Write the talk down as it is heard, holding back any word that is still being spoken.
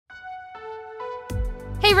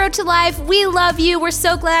Hey, Road to Life, we love you. We're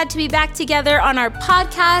so glad to be back together on our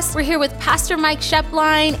podcast. We're here with Pastor Mike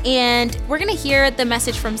Schoeplein, and we're going to hear the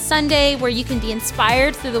message from Sunday where you can be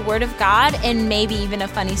inspired through the Word of God and maybe even a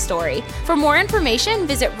funny story. For more information,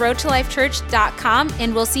 visit roadtolifechurch.com,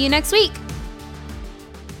 and we'll see you next week.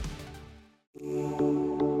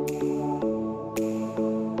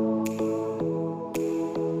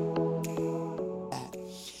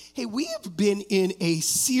 Hey, we have been in a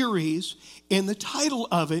series, and the title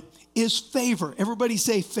of it is Favor. Everybody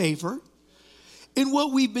say favor. And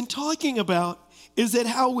what we've been talking about is that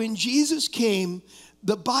how when Jesus came,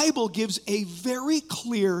 the Bible gives a very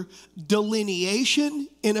clear delineation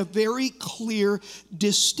and a very clear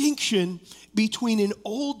distinction between an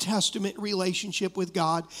Old Testament relationship with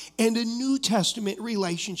God and a New Testament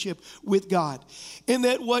relationship with God. And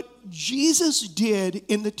that what Jesus did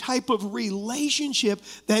in the type of relationship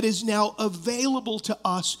that is now available to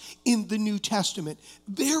us in the New Testament,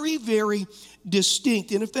 very, very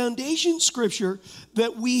distinct. In a foundation scripture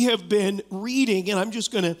that we have been reading, and I'm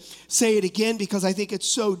just going to say it again because I think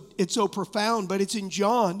it's so profound, but it's in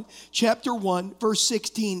John chapter 1, verse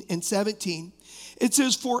 16 and 17. It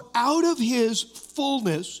says, "For out of his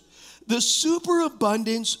fullness, the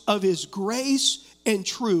superabundance of his grace and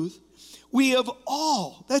truth, we have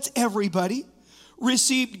all," that's everybody,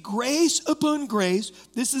 "received grace upon grace,"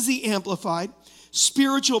 this is the Amplified,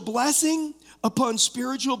 "spiritual blessing upon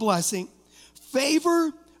spiritual blessing,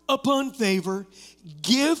 favor upon favor,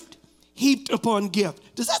 gift heaped upon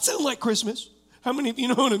gift." Does that sound like Christmas? How many of you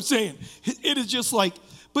know what I'm saying? It is just like,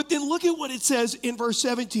 but then look at what it says in verse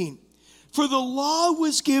 17. "For the law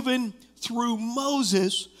was given through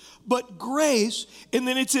Moses, but grace," and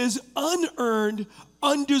then it says, "unearned,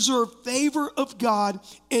 undeserved favor of God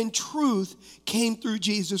and truth came through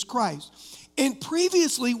Jesus Christ." And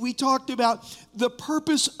previously, we talked about the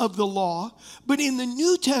purpose of the law, but in the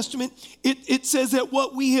New Testament, it says that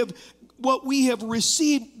what we have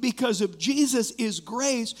received because of Jesus is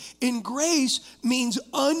grace, and grace means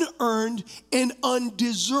unearned and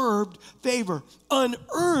undeserved favor.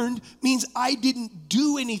 Unearned means I didn't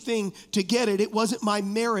do anything to get it. It wasn't my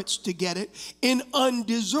merits to get it. And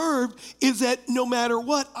undeserved is that no matter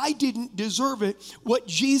what, I didn't deserve it, what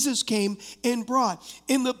Jesus came and brought.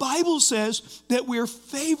 And the Bible says that we're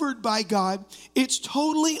favored by God. It's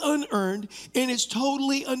totally unearned, and it's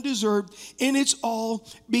totally undeserved, and it's all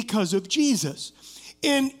because of Jesus.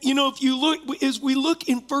 And, you know, if you look, as we look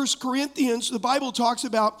in 1 Corinthians, the Bible talks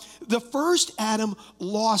about the first Adam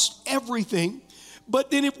lost everything. But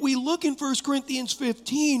then if we look in 1 Corinthians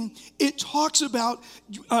 15, it talks about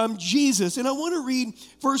Jesus. And I want to read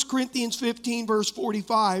 1 Corinthians 15, verse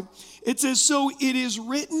 45. It says, "So it is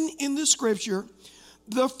written in the scripture,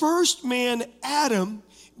 the first man, Adam,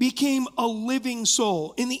 became a living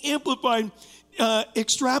soul." And the Amplified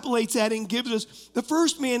extrapolates that and gives us, the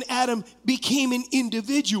first man, Adam, became an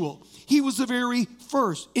individual. He was the very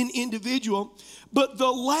first, an individual. But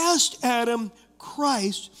the last Adam,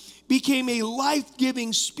 Christ, became a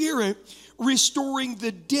life-giving spirit, restoring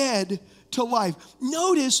the dead to life.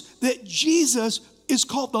 Notice that Jesus is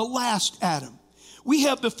called the last Adam. We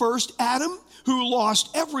have the first Adam who lost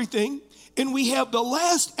everything, and we have the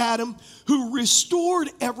last Adam who restored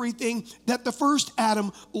everything that the first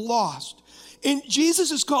Adam lost. And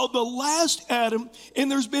Jesus is called the last Adam,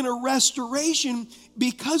 and there's been a restoration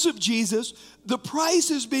because of Jesus. The price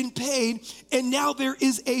has been paid, and now there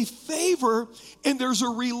is a favor, and there's a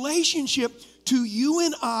relationship to you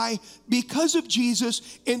and I because of Jesus.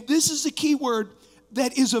 And this is the key word,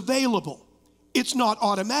 that is available. It's not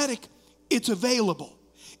automatic, it's available.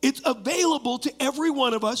 It's available to every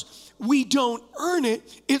one of us. We don't earn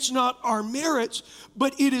it. It's not our merits,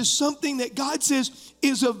 but it is something that God says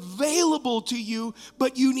is available to you,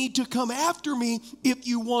 but you need to come after me if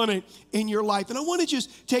you want it in your life. And I want to just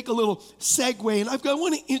take a little segue, and I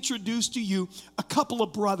want to introduce to you a couple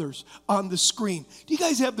of brothers on the screen. Do you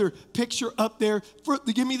guys have their picture up there?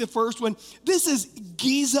 Give me the first one. This is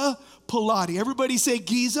Giza Pilati. Everybody say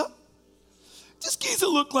Giza. Does Giza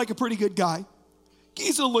look like a pretty good guy?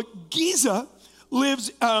 Giza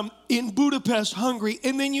lives in Budapest, Hungary.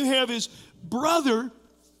 And then you have his brother,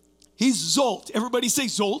 he's Zsolt. Everybody say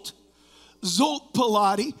Zsolt. Zsolt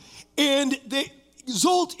Pilati. And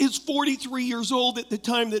Zsolt is 43 years old at the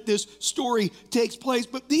time that this story takes place.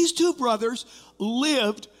 But these two brothers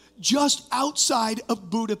lived just outside of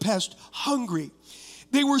Budapest, Hungary.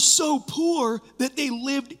 They were so poor that they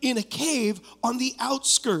lived in a cave on the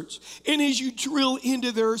outskirts. And as you drill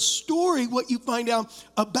into their story, what you find out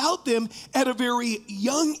about them at a very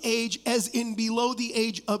young age, as in below the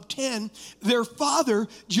age of 10, their father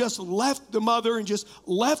just left the mother and just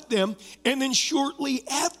left them. And then shortly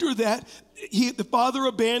after that, the father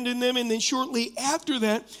abandoned them. And then shortly after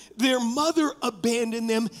that, their mother abandoned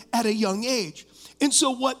them at a young age. And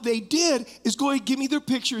so what they did is, go ahead, give me their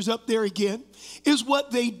pictures up there again, is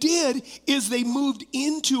what they did is they moved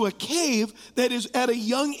into a cave that is at a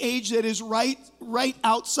young age that is right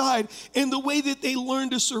outside. And the way that they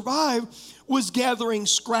learned to survive was gathering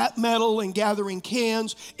scrap metal and gathering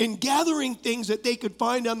cans and gathering things that they could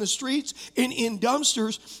find on the streets and in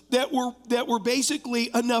dumpsters that were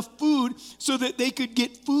basically enough food so that they could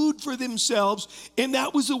get food for themselves. And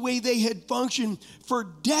that was the way they had functioned for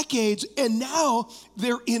decades. And now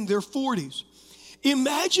they're in their 40s.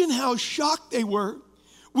 Imagine how shocked they were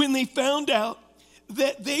when they found out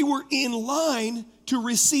that they were in line to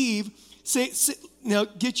receive, now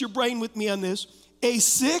get your brain with me on this, a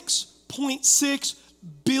 $6.6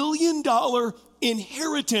 billion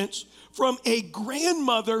inheritance from a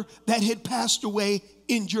grandmother that had passed away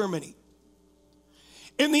in Germany.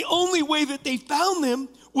 And the only way that they found them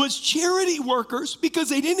was charity workers, because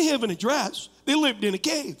they didn't have an address. They lived in a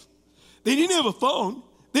cave. They didn't have a phone.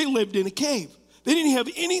 They lived in a cave. They didn't have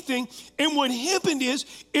anything. And what happened is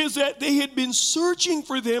that they had been searching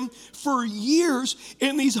for them for years,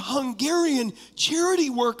 and these Hungarian charity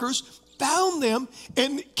workers found them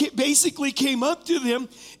and basically came up to them.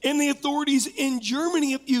 And the authorities in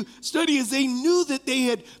Germany, if you study, is they knew that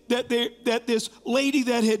that this lady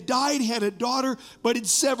that had died had a daughter, but had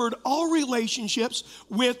severed all relationships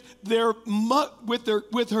with her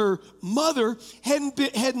mother.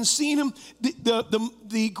 Hadn't seen him.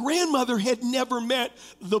 The grandmother had never met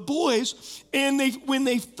the boys. And when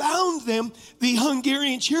they found them, the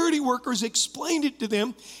Hungarian charity workers explained it to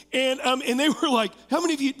them, and they were like, "How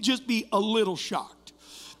many of you just be a little shocked?"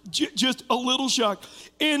 Just a little shocked.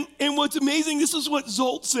 And what's amazing, this is what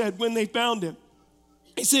Zolt said when they found him.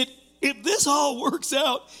 He said, "If this all works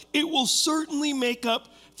out, it will certainly make up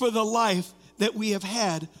for the life that we have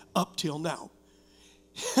had up till now."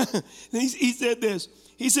 He said this.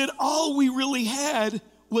 He said, "All we really had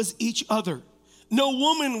was each other. No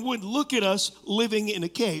woman would look at us living in a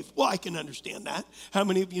cave." Well, I can understand that. How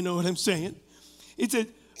many of you know what I'm saying? He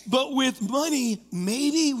said, "But with money,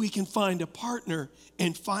 maybe we can find a partner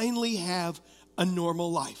and finally have a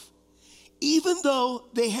normal life." Even though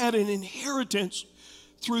they had an inheritance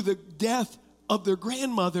through the death of their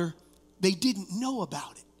grandmother, they didn't know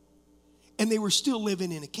about it. And they were still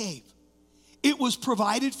living in a cave. It was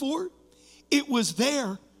provided for. It was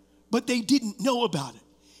there, but they didn't know about it.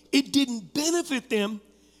 It didn't benefit them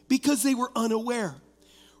because they were unaware.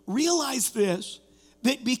 Realize this,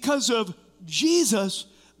 that because of Jesus,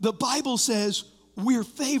 the Bible says we're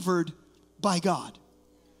favored by God.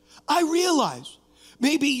 I realize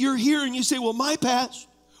maybe you're here and you say, "Well, my past,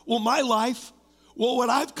 well, my life, well, what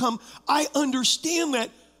I've come," I understand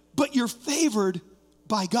that, but you're favored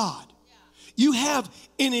by God. You have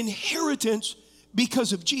an inheritance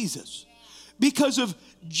because of Jesus. Because of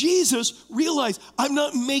Jesus, realize I'm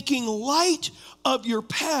not making light of your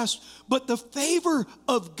past, but the favor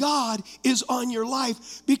of God is on your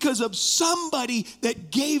life because of somebody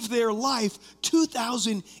that gave their life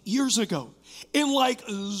 2,000 years ago. And like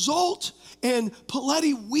Zolt and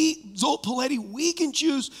Paletti, we can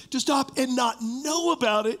choose to stop and not know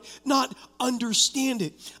about it, not understand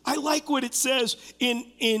it. I like what it says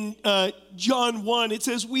in John 1. It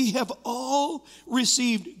says, "We have all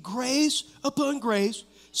received grace upon grace,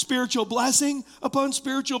 spiritual blessing upon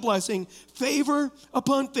spiritual blessing, favor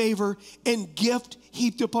upon favor, and gift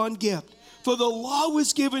heaped upon gift. For the law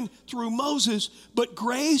was given through Moses, but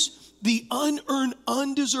grace, the unearned,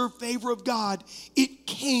 undeserved favor of God, it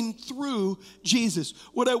came through Jesus."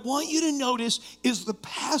 What I want you to notice is the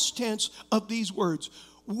past tense of these words.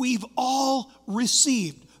 We've all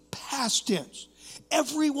received, past tense.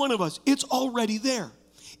 Every one of us, it's already there.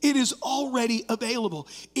 It is already available.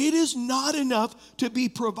 It is not enough to be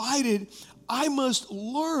provided. I must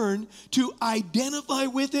learn to identify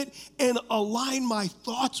with it and align my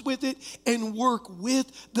thoughts with it and work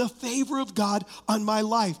with the favor of God on my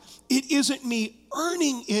life. It isn't me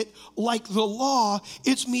earning it like the law.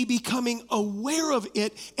 It's me becoming aware of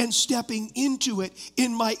it and stepping into it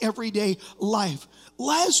in my everyday life.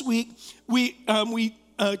 Last week, we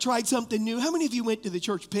tried something new. How many of you went to the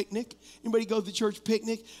church picnic? Anybody go to the church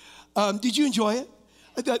picnic? Did you enjoy it?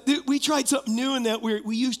 I thought we tried something new in that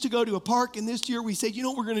we used to go to a park, and this year we said, you know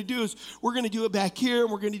what we're going to do is we're going to do it back here,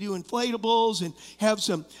 and we're going to do inflatables and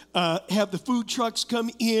have the food trucks come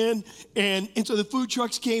in, and so the food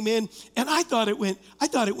trucks came in, and I thought it went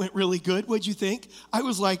really good. What'd you think? I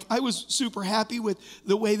was super happy with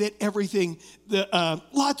the way that everything.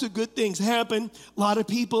 Lots of good things happen. A lot of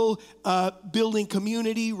people building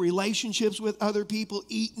community, relationships with other people,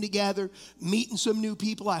 eating together, meeting some new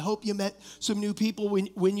people. I hope you met some new people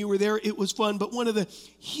when you were there. It was fun. But one of the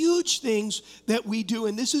huge things that we do,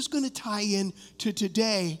 and this is going to tie in to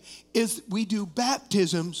today, is we do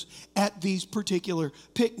baptisms at these particular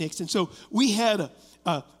picnics. And so we had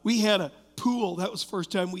a pool. That was the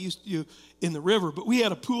first time we used to do in the river, but we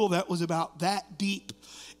had a pool that was about that deep.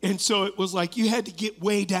 And so it was like you had to get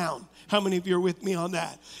way down. How many of you are with me on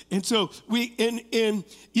that? And so we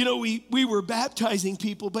were baptizing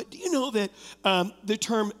people, but do you know that the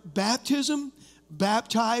term baptism,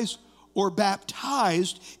 baptize, or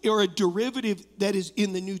baptized, or a derivative that is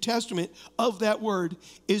in the New Testament of that word,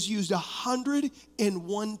 is used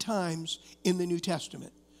 101 times in the New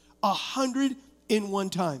Testament. 101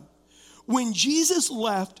 times. When Jesus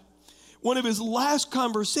left, one of his last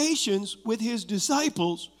conversations with his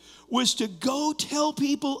disciples was to go tell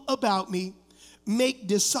people about me, make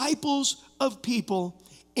disciples of people,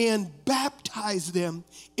 and baptize them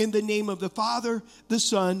in the name of the Father, the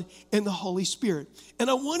Son, and the Holy Spirit. And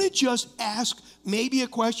I want to just ask maybe a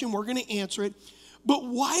question, we're going to answer it, but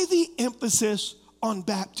why the emphasis on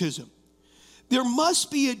baptism? There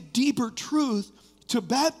must be a deeper truth to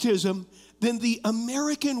baptism than the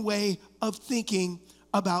American way of thinking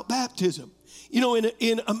about baptism. You know,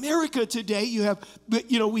 in America today,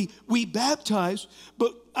 we baptize,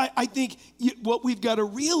 but I think what we've got to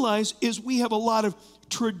realize is we have a lot of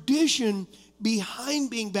tradition behind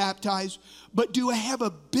being baptized, but do I have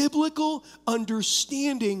a biblical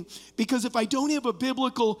understanding? Because if I don't have a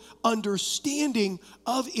biblical understanding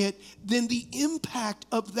of it, then the impact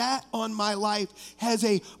of that on my life has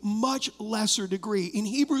a much lesser degree. In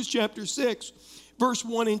Hebrews chapter 6, verse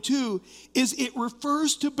 1 and 2, it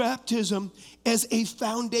refers to baptism as a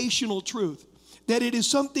foundational truth. That it is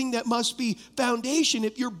something that must be foundation.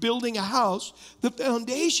 If you're building a house, the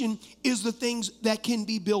foundation is the things that can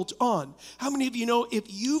be built on. How many of you know if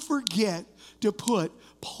you forget to put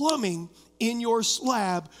plumbing in your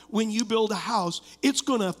slab when you build a house, it's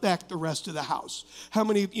going to affect the rest of the house? How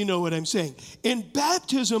many of you know what I'm saying? And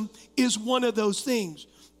baptism is one of those things.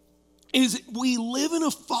 Is we live in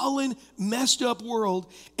a fallen, messed up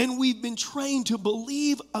world, and we've been trained to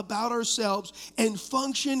believe about ourselves and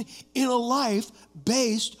function in a life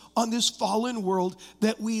based on this fallen world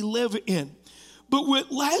that we live in.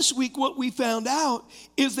 But last week, what we found out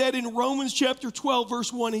is that in Romans chapter 12,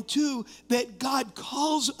 verse 1 and 2, that God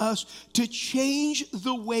calls us to change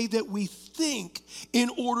the way that we think in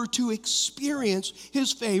order to experience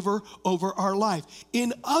his favor over our life.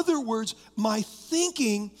 In other words, my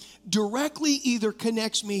thinking directly either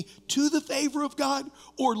connects me to the favor of God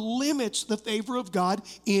or limits the favor of God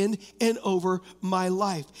in and over my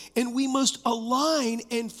life. And we must align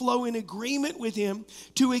and flow in agreement with him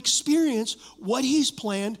to experience what he's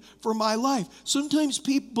planned for my life. Sometimes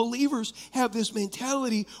believers have this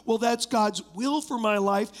mentality, well, that's God's will for my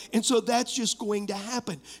life, and so that's just going to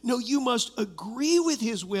happen. No, you must agree with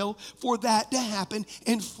his will for that to happen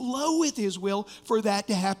and flow with his will for that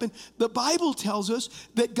to happen. The Bible tells us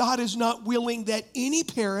that God is not willing that any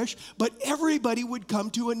perish, but everybody would come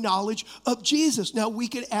to a knowledge of Jesus. Now, we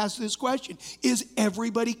could ask this question, is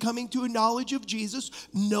everybody coming to a knowledge of Jesus?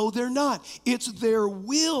 No, they're not. It's their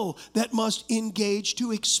will that must engage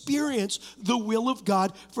to experience the will of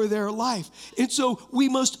God for their life. And so we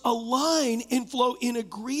must align and flow in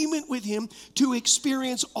agreement with him to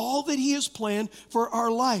experience all that he has planned for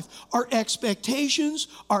our life. Our expectations,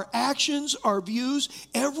 our actions, our views,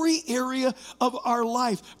 every area of our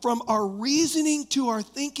life, from our reasoning to our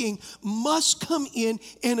thinking, must come in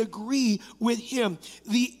and agree with him.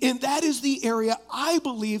 And that is the area, I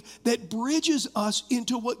believe, that bridges us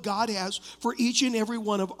into what God has for each and every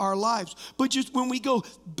one of our lives. But just when we go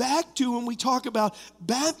back to, when we talk about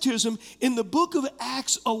baptism, in the book of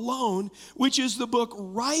Acts alone, which is the book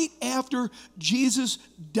right after Jesus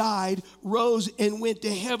died, rose, and went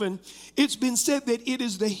to heaven, it's been said that it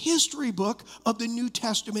is the history book of the New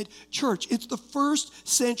Testament church. It's the first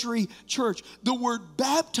century church. The word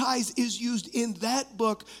baptize is used in that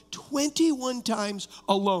book 21 times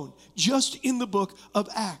alone, just in the book of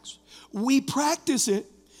Acts. We practice it,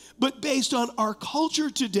 but based on our culture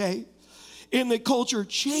today, and the culture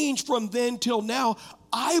changed from then till now,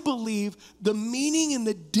 I believe the meaning and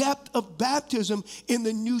the depth of baptism in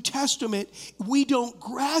the New Testament, we don't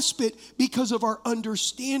grasp it because of our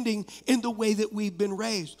understanding in the way that we've been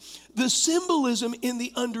raised. The symbolism in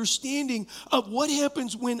the understanding of what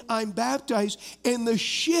happens when I'm baptized and the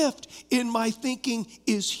shift in my thinking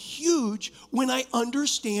is huge when I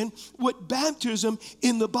understand what baptism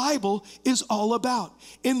in the Bible is all about.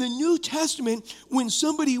 In the New Testament, when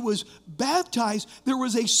somebody was baptized, there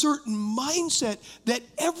was a certain mindset that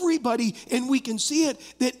everybody, and we can see it,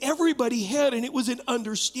 that everybody had, and it was an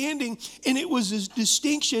understanding, and it was a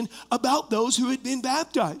distinction about those who had been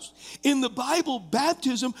baptized. In the Bible,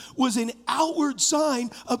 baptism was an outward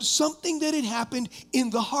sign of something that had happened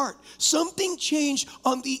in the heart. Something changed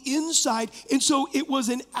on the inside, and so it was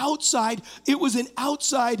an outside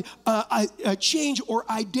change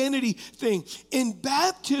or identity thing. In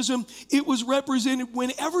baptism, it was represented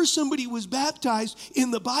whenever somebody was baptized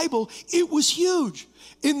in the Bible, it was huge.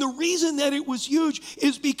 And the reason that it was huge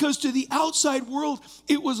is because to the outside world,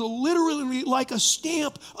 it was literally like a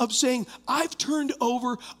stamp of saying, I've turned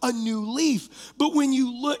over a new leaf. But when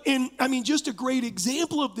you look, and I mean, just a great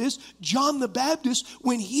example of this, John the Baptist,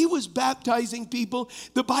 when he was baptizing people,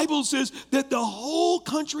 the Bible says that the whole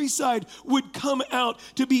countryside would come out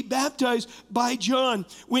to be baptized by John.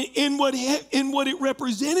 And what it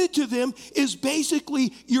represented to them is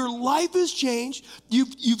basically your life has changed,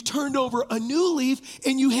 you've turned over a new leaf,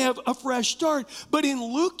 and you have a fresh start. But in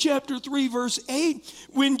Luke chapter 3, verse 8,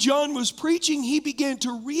 when John was preaching, he began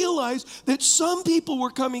to realize that some people were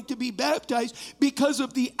coming to be baptized because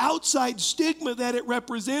of the outside stigma that it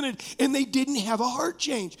represented, and they didn't have a heart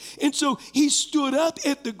change. And so he stood up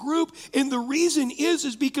at the group, and the reason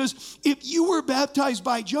is because if you were baptized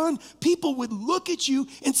by John, people would look at you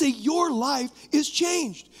and say, your life is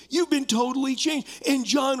changed. You've been totally changed. And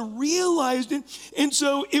John realized it. And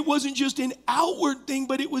so it wasn't just an outward thing,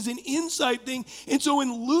 but it was an inside thing. And so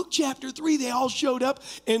in Luke chapter 3, they all showed up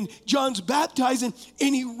and John's baptizing,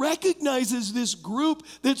 and he recognizes this group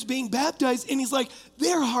that's being baptized. And he's like,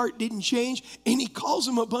 their heart didn't change. And he calls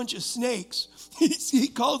them a bunch of snakes. He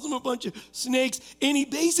calls them a bunch of snakes. And he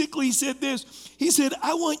basically said this. He said,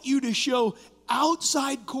 I want you to show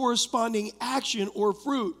outside corresponding action or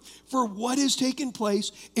fruit for what has taken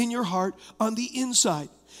place in your heart on the inside.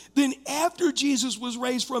 Then after Jesus was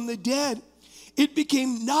raised from the dead, it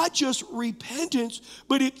became not just repentance,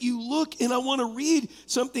 but if you look, and I want to read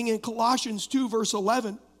something in Colossians 2, verse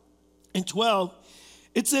 11 and 12,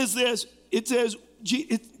 it says this,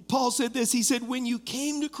 Paul said this, he said, when you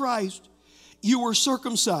came to Christ, you were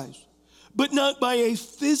circumcised, but not by a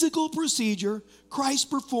physical procedure. Christ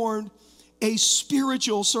performed a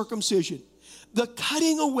spiritual circumcision, the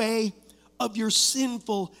cutting away of your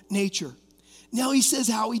sinful nature. Now he says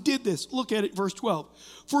how he did this. Look at it, verse 12.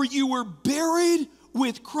 For you were buried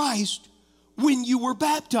with Christ when you were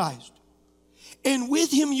baptized, and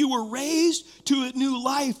with him you were raised to a new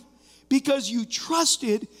life because you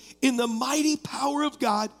trusted in the mighty power of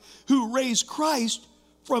God who raised Christ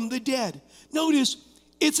from the dead. Notice,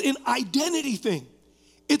 it's an identity thing.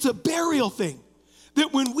 It's a burial thing.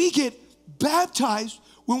 That when we get baptized,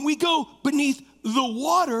 when we go beneath the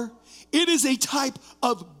water, it is a type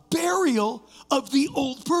of burial of the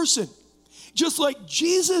old person. Just like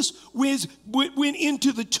Jesus went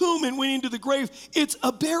into the tomb and went into the grave, it's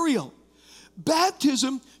a burial.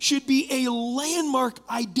 Baptism should be a landmark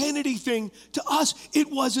identity thing to us.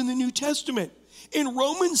 It was in the New Testament. In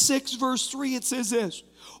Romans 6, verse 3, it says this,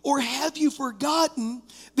 or have you forgotten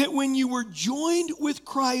that when you were joined with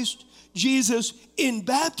Christ Jesus in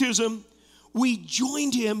baptism, we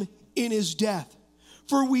joined him in his death.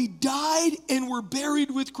 For we died and were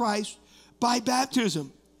buried with Christ by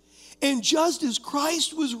baptism. And just as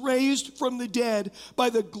Christ was raised from the dead by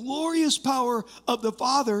the glorious power of the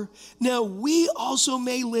Father, now we also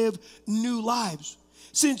may live new lives.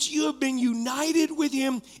 Since you have been united with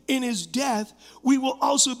him in his death, we will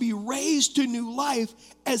also be raised to new life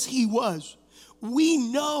as he was. We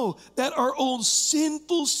know that our old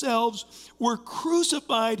sinful selves were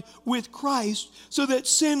crucified with Christ so that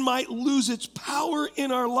sin might lose its power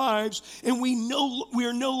in our lives, and we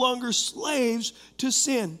are no longer slaves to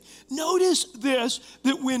sin. Notice this,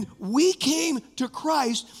 that when we came to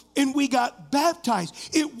Christ and we got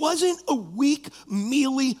baptized, it wasn't a weak,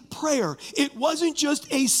 mealy prayer. It wasn't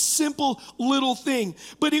just a simple little thing,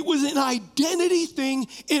 but it was an identity thing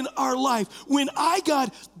in our life. When I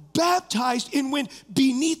got baptized and went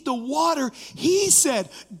beneath the water,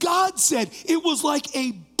 God said, it was like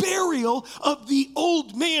a burial of the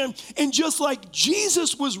old man. And just like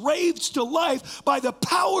Jesus was raised to life by the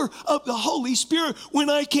power of the Holy Spirit, when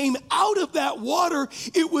I came out of that water,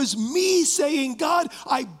 it was me saying, God,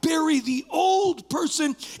 I bury the old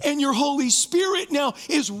person, and your Holy Spirit now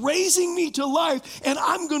is raising me to life, and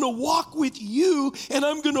I'm going to walk with you, and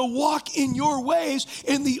I'm going to walk in your ways,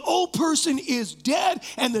 and the old person is dead,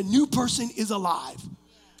 and the new person is alive.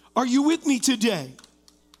 Are you with me today?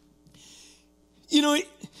 You know,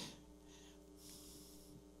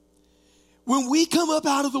 when we come up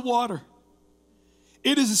out of the water,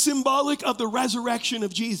 it is symbolic of the resurrection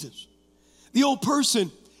of Jesus. The old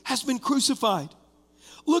person has been crucified.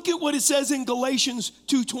 Look at what it says in Galatians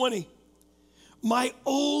 2:20. My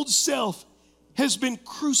old self has been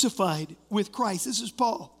crucified with Christ. This is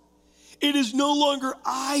Paul. It is no longer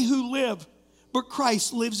I who live, but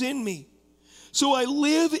Christ lives in me. So I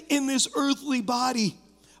live in this earthly body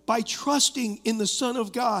by trusting in the Son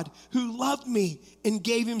of God who loved me and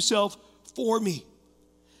gave himself for me.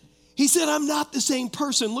 He said, I'm not the same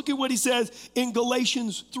person. Look at what he says in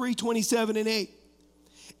Galatians 3:27 and 8.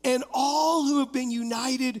 And all who have been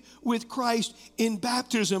united with Christ in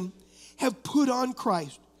baptism have put on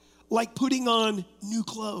Christ, like putting on new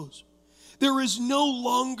clothes. There is no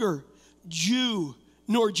longer Jew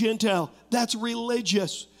nor Gentile. That's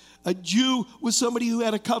religious. A Jew was somebody who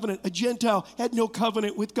had a covenant. A Gentile had no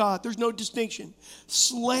covenant with God. There's no distinction.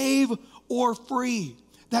 Slave or free.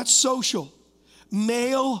 That's social.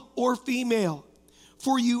 Male or female.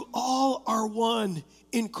 For you all are one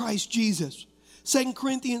in Christ Jesus. 2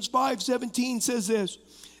 Corinthians 5:17 says this.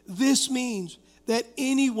 This means that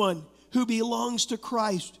anyone who belongs to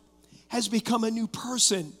Christ has become a new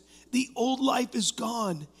person. The old life is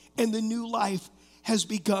gone and the new life has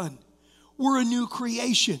begun. We're a new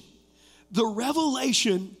creation. The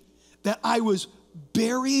revelation that I was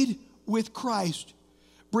buried with Christ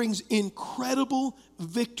brings incredible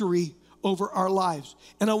victory over our lives.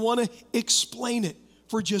 And I want to explain it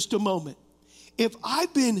for just a moment. If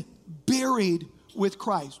I've been buried with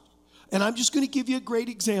Christ, and I'm just going to give you a great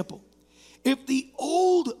example. If the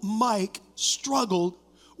old Mike struggled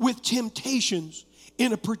with temptations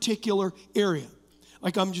in a particular area,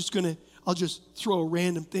 like I'll just throw a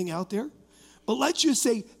random thing out there. But let's just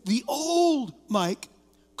say the old Mike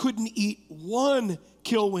couldn't eat one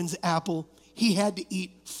Kilwin's apple. He had to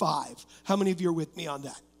eat 5. How many of you are with me on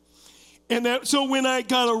that? So when I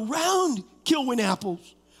got around Kilwin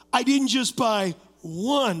apples, I didn't just buy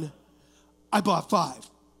 1, I bought 5.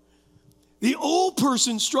 The old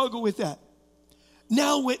person struggled with that.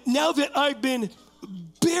 Now that I've been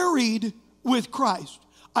buried with Christ,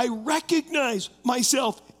 I recognize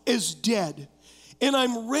myself as dead, and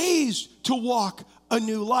I'm raised to walk a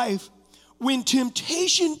new life. When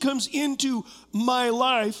temptation comes into my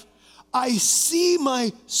life, I see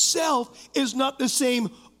myself as not the same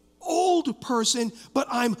old person, but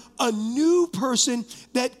I'm a new person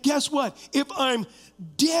that, guess what? If I'm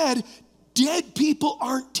dead people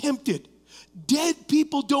aren't tempted. Dead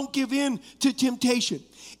people don't give in to temptation.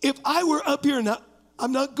 If I were up here, now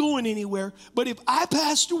I'm not going anywhere, but if I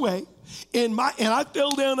passed away and I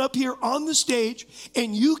fell down up here on the stage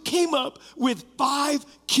and you came up with 5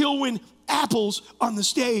 Kilwin apples on the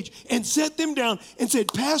stage and set them down and said,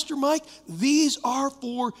 Pastor Mike, these are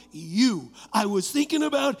for you. I was thinking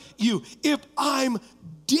about you. If I'm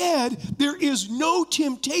dead, there is no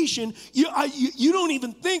temptation. You don't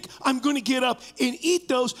even think I'm going to get up and eat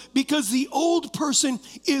those because the old person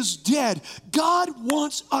is dead. God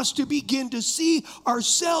wants us to begin to see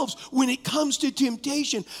ourselves when it comes to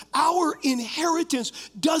temptation. Our inheritance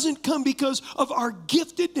doesn't come because of our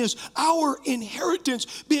giftedness. Our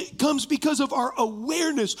inheritance comes because of our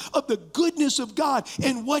awareness of the goodness of God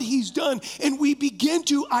and what He's done. And we begin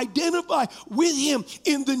to identify with Him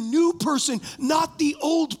in the new person, not the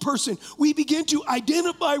old person. We begin to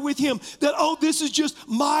identify with Him that, oh, this is just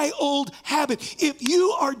my old habit. If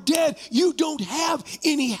you are dead, you don't have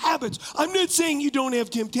any habits. I'm not saying you don't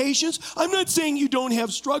have temptations. I'm not saying you don't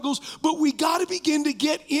have struggles, but we got to begin to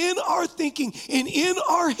get in our thinking and in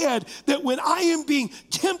our head that when I am being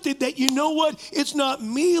tempted, that you know what? It's not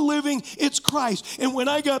me living, it's Christ. And when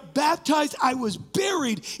I got baptized, I was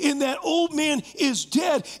buried in that old man is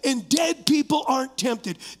dead, and dead people aren't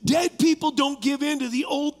tempted. Dead people don't give in to the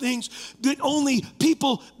old things that only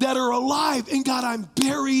people that are alive. And God, I'm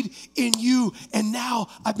buried in you, and now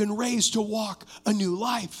I've been raised to walk a new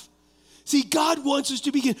life. See, God wants us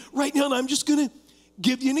to begin right now, and I'm just going to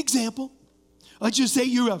give you an example. Let's just say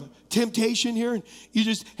you have a temptation here, and you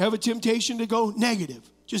just have a temptation to go negative,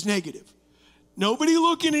 just negative. Nobody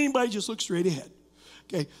looking at anybody, just look straight ahead.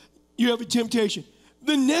 Okay, you have a temptation.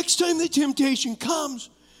 The next time the temptation comes,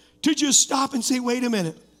 to just stop and say, wait a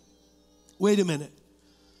minute.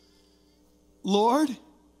 Lord,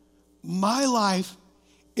 my life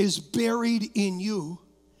is buried in you,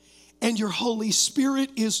 and your Holy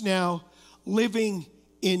Spirit is now living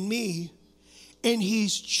in me, and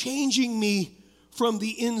he's changing me from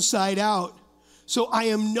the inside out. So I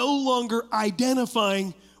am no longer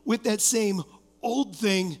identifying with that same old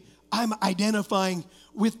thing. I'm identifying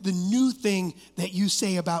with the new thing that you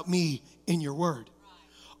say about me in your word.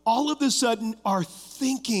 All of a sudden, our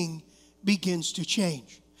thinking begins to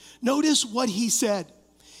change. Notice what he said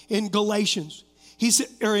in Galatians. He said,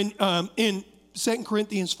 or in 2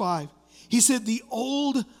 Corinthians 5. He said, the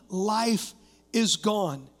old life is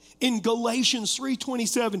gone. In Galatians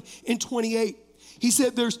 3:27 and 28, he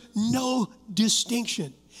said there's no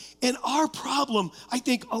distinction. And our problem, I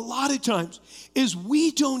think a lot of times, is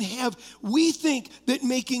we think that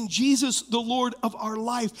making Jesus the Lord of our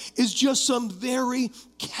life is just some very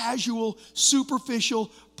casual,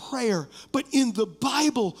 superficial prayer. But in the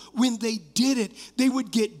Bible, when they did it, they would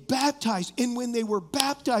get baptized. And when they were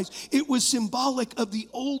baptized, it was symbolic of the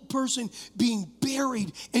old person being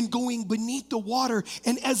buried and going beneath the water.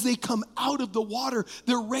 And as they come out of the water,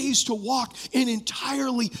 they're raised to walk an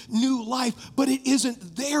entirely new life. But it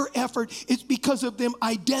isn't their effort. It's because of them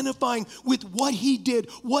identifying with what he did,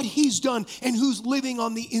 what he's done, and who's living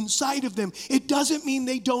on the inside of them. It doesn't mean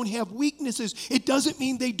they don't have weaknesses. It doesn't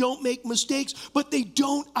mean they don't make mistakes, but they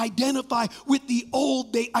don't identify with the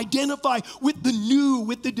old. They identify with the new,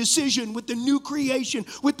 with the decision, with the new creation,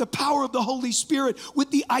 with the power of the Holy Spirit,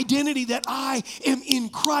 with the identity that I am in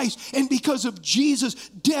Christ. And because of Jesus'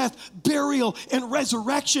 death, burial, and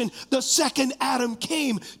resurrection, the second Adam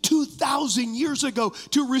came 2,000 years ago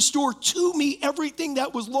to restore to me everything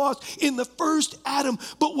that was lost in the first Adam.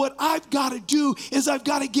 But what I've got to do is I've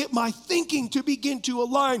got to get my thinking to begin to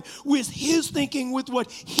align with his thinking, with what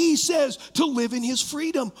he says, to live in his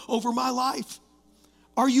freedom over my life.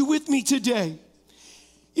 Are you with me today?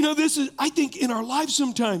 You know, this is, I think in our lives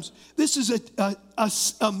sometimes, this is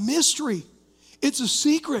a mystery. It's a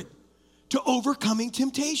secret to overcoming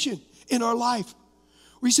temptation in our life.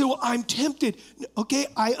 We say, well, I'm tempted. Okay,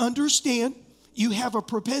 I understand you have a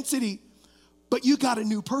propensity, but you got a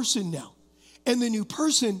new person now. And the new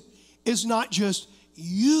person is not just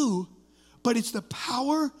you, but it's the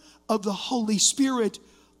power of the Holy Spirit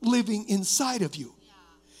living inside of you.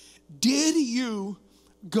 Did you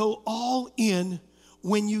go all in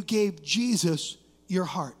when you gave Jesus your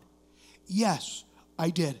heart? Yes, I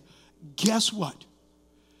did. Guess what?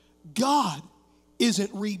 God isn't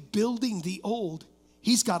rebuilding the old.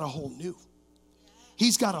 He's got a whole new.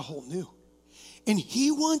 He's got a whole new. And he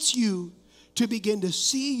wants you to begin to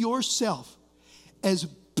see yourself as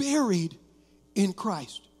buried in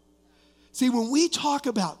Christ. See, when we talk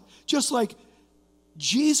about, just like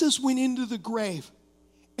Jesus went into the grave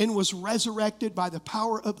and was resurrected by the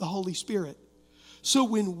power of the Holy Spirit. So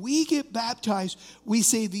when we get baptized, we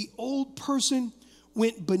say the old person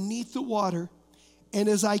went beneath the water, and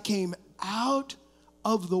as I came out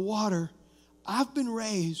of the water, I've been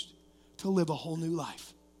raised to live a whole new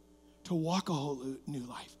life, to walk a whole new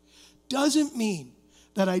life. Doesn't mean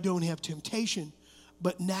that I don't have temptation,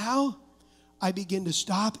 but now I begin to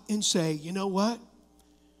stop and say, you know what?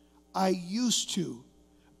 I used to,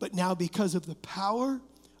 but now because of the power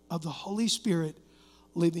of the Holy Spirit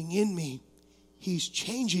living in me, he's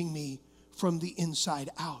changing me from the inside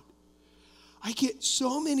out. I get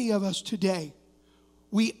so many of us today,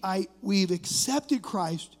 we've accepted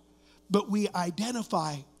Christ, but we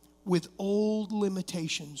identify with old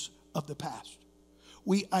limitations of the past.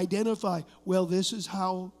 We identify, well, this is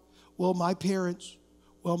how, well, my parents,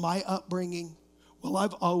 well, my upbringing, well,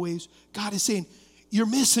 I've always, God is saying, you're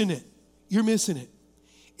missing it. You're missing it.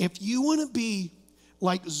 If you want to be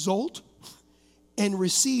like Zolt and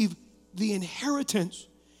receive the inheritance,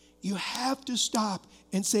 you have to stop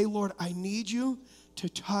and say, Lord, I need you to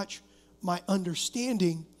touch my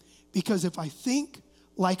understanding, because if I think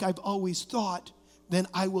like I've always thought, then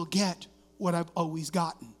I will get what I've always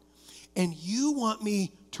gotten. And you want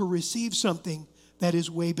me to receive something that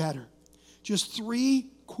is way better. Just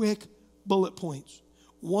 3 quick bullet points.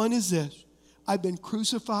 One is this: I've been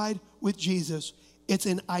crucified with Jesus. It's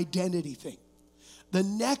an identity thing. The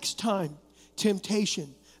next time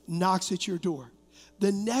temptation knocks at your door,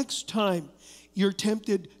 the next time you're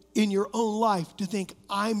tempted in your own life to think,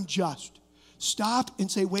 I'm just, stop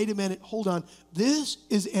and say, wait a minute, hold on. This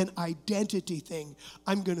is an identity thing.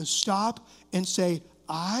 I'm going to stop and say,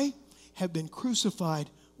 I have been crucified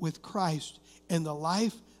with Christ, and the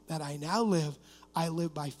life that I now live, I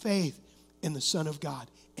live by faith in the Son of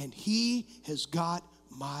God. And he has got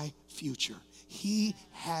my future. He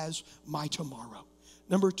has my tomorrow.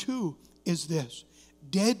 Number 2 is this.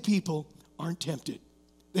 Dead people aren't tempted.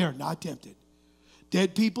 They are not tempted.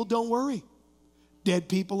 Dead people don't worry. Dead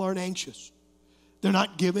people aren't anxious. They're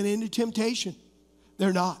not given into temptation.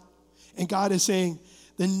 They're not. And God is saying,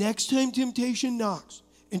 the next time temptation knocks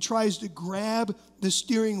and tries to grab the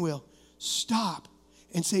steering wheel, stop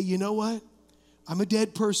and say, you know what? I'm a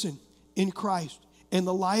dead person in Christ. And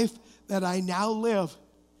the life that I now live,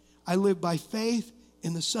 I live by faith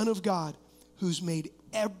in the Son of God who's made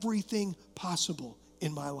everything possible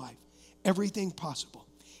in my life. Everything possible.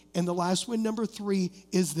 And the last one, number 3,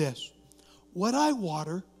 is this. What I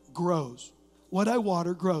water grows. What I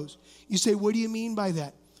water grows. You say, what do you mean by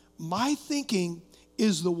that? My thinking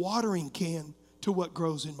is the watering can to what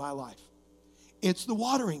grows in my life. It's the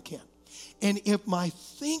watering can. And if my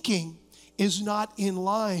thinking is not in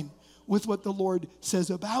line with what the Lord says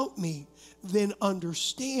about me, then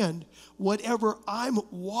understand whatever I'm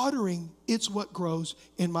watering, it's what grows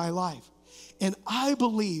in my life. And I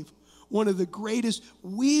believe one of the greatest,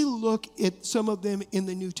 we look at some of them in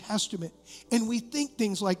the New Testament and we think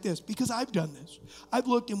things like this, because I've done this. I've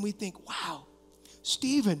looked and we think, wow,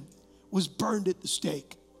 Stephen was burned at the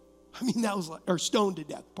stake. I mean, that was like, or stoned to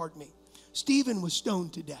death, pardon me. Stephen was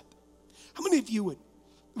stoned to death. How many of you would,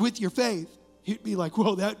 with your faith, you'd be like,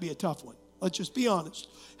 well, that'd be a tough one. Let's just be honest.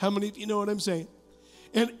 How many of you know what I'm saying?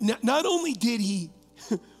 And not only did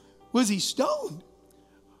was he stoned,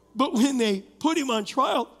 but when they put him on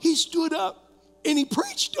trial, he stood up and he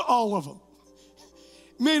preached to all of them.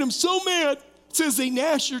 Made them so mad, it says they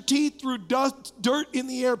gnashed their teeth, threw dirt in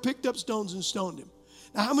the air, picked up stones and stoned him.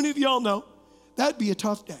 Now, how many of y'all know that'd be a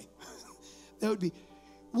tough day? That would be.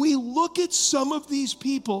 We look at some of these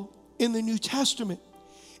people in the New Testament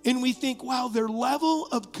and we think, wow, their level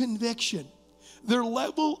of conviction, their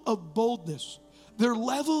level of boldness, their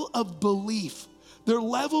level of belief, their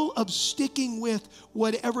level of sticking with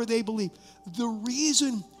whatever they believe. The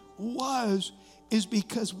reason is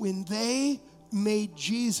because when they made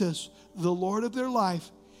Jesus the Lord of their life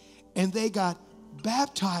and they got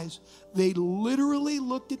baptized, they literally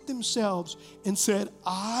looked at themselves and said,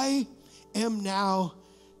 I am now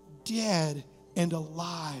dead and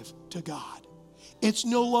alive to God. It's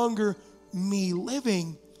no longer me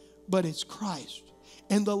living, but it's Christ.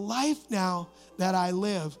 And the life now that I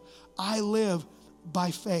live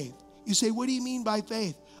by faith. You say, what do you mean by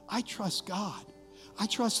faith? I trust God. I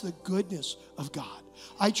trust the goodness of God.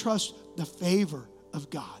 I trust the favor of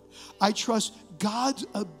God. I trust God's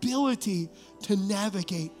ability to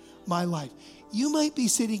navigate my life. You might be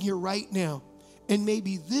sitting here right now, and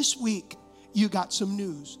maybe this week you got some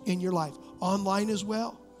news in your life, online as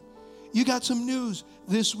well. You got some news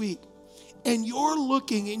this week, and you're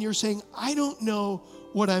looking and you're saying, I don't know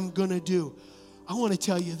what I'm going to do. I want to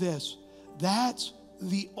tell you this. That's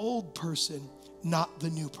the old person, not the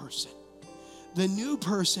new person. The new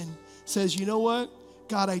person says, you know what?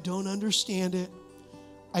 God, I don't understand it.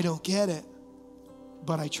 I don't get it,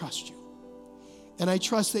 but I trust you. And I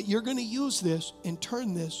trust that you're going to use this and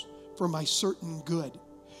turn this for my certain good.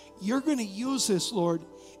 You're going to use this, Lord,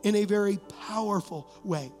 in a very powerful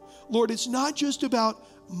way. Lord, it's not just about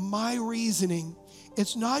my reasoning.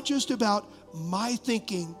 It's not just about my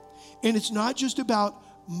thinking. And it's not just about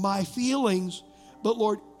my feelings. But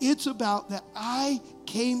Lord, it's about that I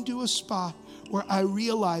came to a spot where I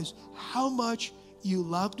realized how much you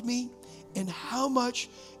loved me and how much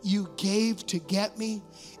you gave to get me.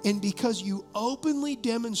 And because you openly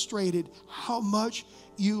demonstrated how much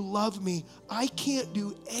you love me, I can't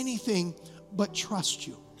do anything but trust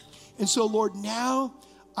you. And so, Lord, now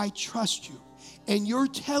I trust you. And you're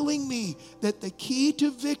telling me that the key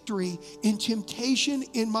to victory in temptation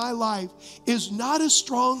in my life is not a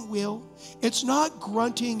strong will. It's not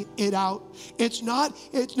grunting it out. It's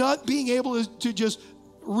not being able to just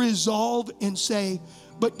resolve and say,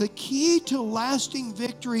 but the key to lasting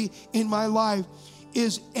victory in my life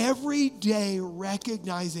is every day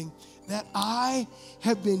recognizing that I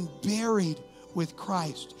have been buried with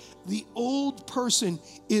Christ. The old person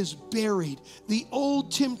is buried. The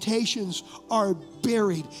old temptations are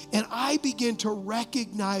buried. And I begin to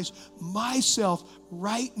recognize myself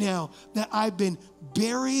right now that I've been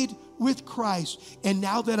buried with Christ. And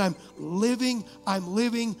now that I'm living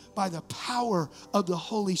by the power of the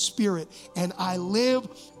Holy Spirit. And I live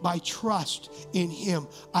by trust in Him.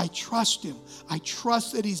 I trust Him. I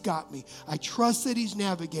trust that He's got me. I trust that He's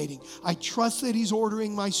navigating. I trust that He's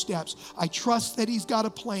ordering my steps. I trust that He's got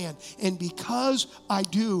a plan. can. And because I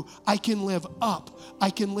do, I can live up. I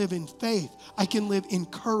can live in faith. I can live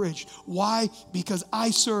encouraged. Why? Because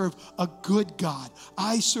I serve a good God.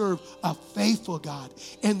 I serve a faithful God.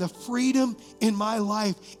 And the freedom in my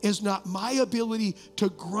life is not my ability to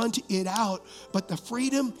grunt it out, but the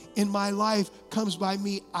freedom in my life comes by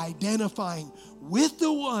me identifying with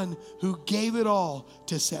the one who gave it all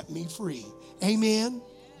to set me free. Amen?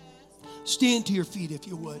 Stand to your feet if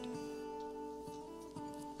you would.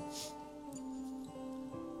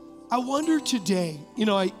 I wonder today,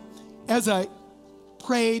 as I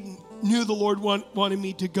prayed and knew the Lord wanted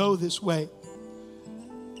me to go this way,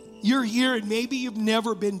 you're here and maybe you've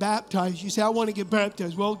never been baptized. You say, I want to get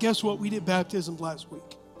baptized. Well, guess what? We did baptism last week.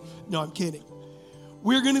 No, I'm kidding.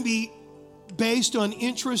 We're going to be based on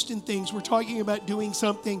interest in things. We're talking about doing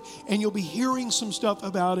something, and you'll be hearing some stuff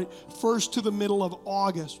about it first to the middle of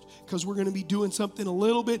August, because we're going to be doing something a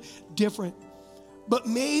little bit different. But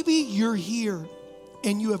maybe you're here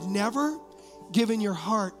and you have never given your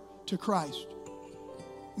heart to Christ.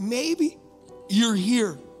 Maybe you're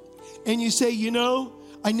here and you say,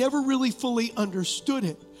 I never really fully understood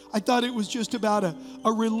it. I thought it was just about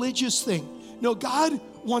a religious thing. No, God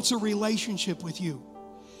wants a relationship with you.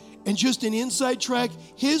 And just an inside track,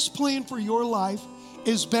 His plan for your life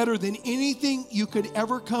is better than anything you could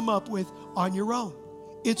ever come up with on your own.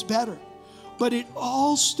 It's better. But it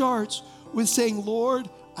all starts with saying, Lord,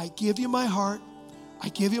 I give you my heart, I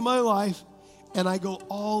give you my life, and I go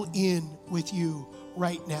all in with you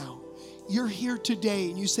right now. You're here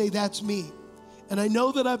today and you say, that's me. And I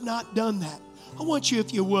know that I've not done that. I want you,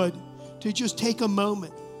 if you would, to just take a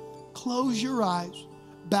moment, close your eyes,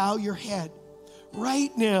 bow your head.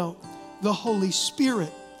 Right now, the Holy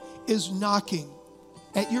Spirit is knocking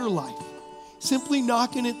at your life, simply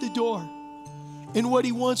knocking at the door. And what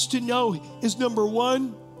He wants to know is, number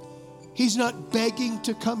one, He's not begging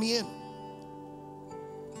to come in.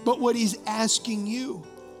 But what He's asking you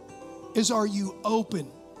is, are you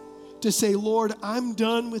open to say, Lord, I'm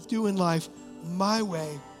done with doing life my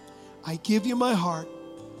way. I give you my heart,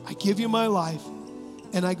 I give you my life,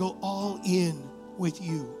 and I go all in with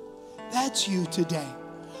you. That's you today.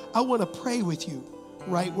 I want to pray with you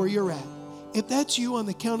right where you're at. If that's you, on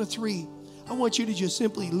the count of 3, I want you to just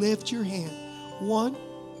simply lift your hand. 1,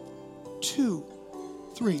 2,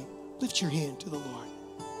 3. Lift your hand to the Lord.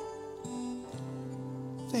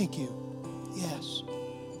 Thank you. Yes.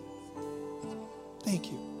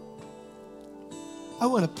 Thank you. I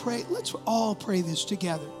want to pray. Let's all pray this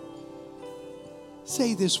together.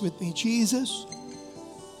 Say this with me. Jesus,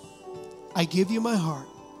 I give you my heart.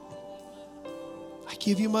 I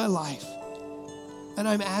give you my life, and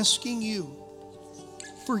I'm asking you,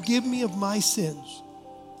 forgive me of my sins.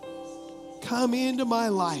 Come into my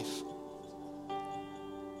life.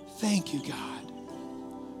 Thank you, God.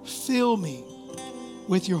 Fill me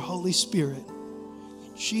with your Holy Spirit.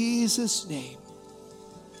 In Jesus' name,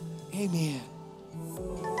 amen.